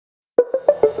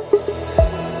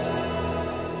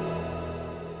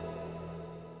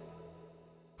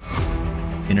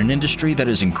In an industry that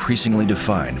is increasingly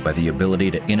defined by the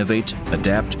ability to innovate,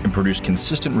 adapt, and produce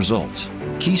consistent results,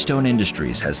 Keystone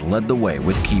Industries has led the way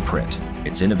with KeyPrint,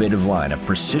 its innovative line of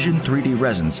precision 3D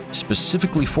resins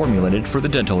specifically formulated for the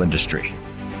dental industry.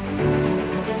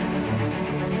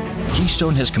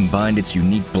 Keystone has combined its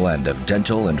unique blend of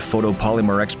dental and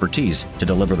photopolymer expertise to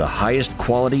deliver the highest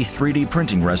quality 3D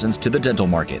printing resins to the dental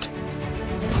market.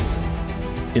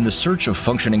 In the search of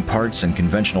functioning parts and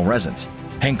conventional resins,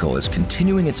 Henkel is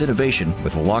continuing its innovation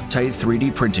with Loctite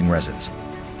 3D printing resins.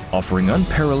 Offering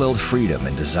unparalleled freedom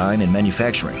in design and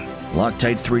manufacturing,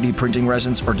 Loctite 3D printing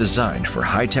resins are designed for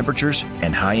high temperatures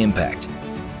and high impact.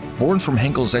 Born from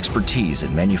Henkel's expertise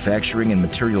in manufacturing and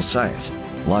material science,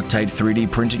 Loctite 3D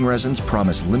printing resins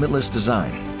promise limitless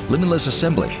design, limitless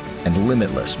assembly, and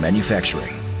limitless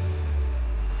manufacturing.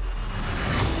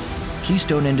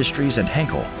 Keystone Industries and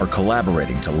Henkel are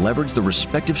collaborating to leverage the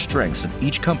respective strengths of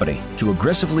each company to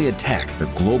aggressively attack the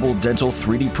global dental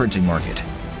 3D printing market.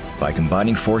 By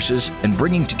combining forces and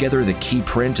bringing together the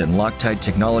KeyPrint and Loctite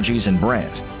technologies and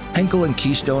brands, Henkel and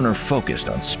Keystone are focused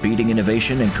on speeding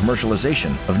innovation and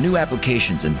commercialization of new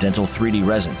applications in dental 3D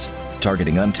resins,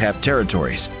 targeting untapped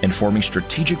territories and forming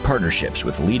strategic partnerships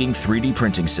with leading 3D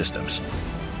printing systems.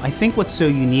 I think what's so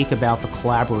unique about the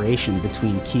collaboration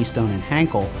between Keystone and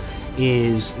Henkel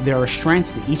is there are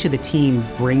strengths that each of the team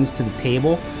brings to the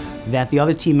table that the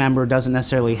other team member doesn't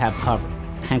necessarily have covered.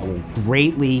 Henkel will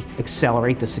greatly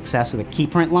accelerate the success of the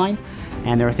KeyPrint line,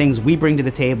 and there are things we bring to the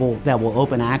table that will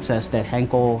open access that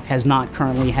Henkel has not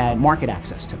currently had market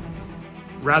access to.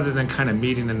 Rather than kind of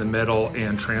meeting in the middle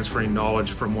and transferring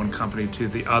knowledge from one company to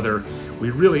the other, we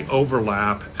really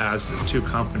overlap as the two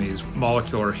companies.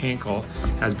 Molecular Henkel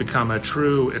has become a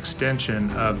true extension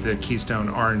of the Keystone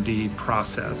R&D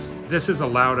process. This has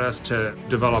allowed us to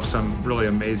develop some really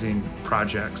amazing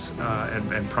projects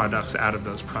and products out of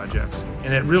those projects.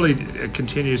 And it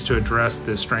continues to address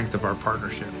the strength of our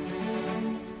partnership.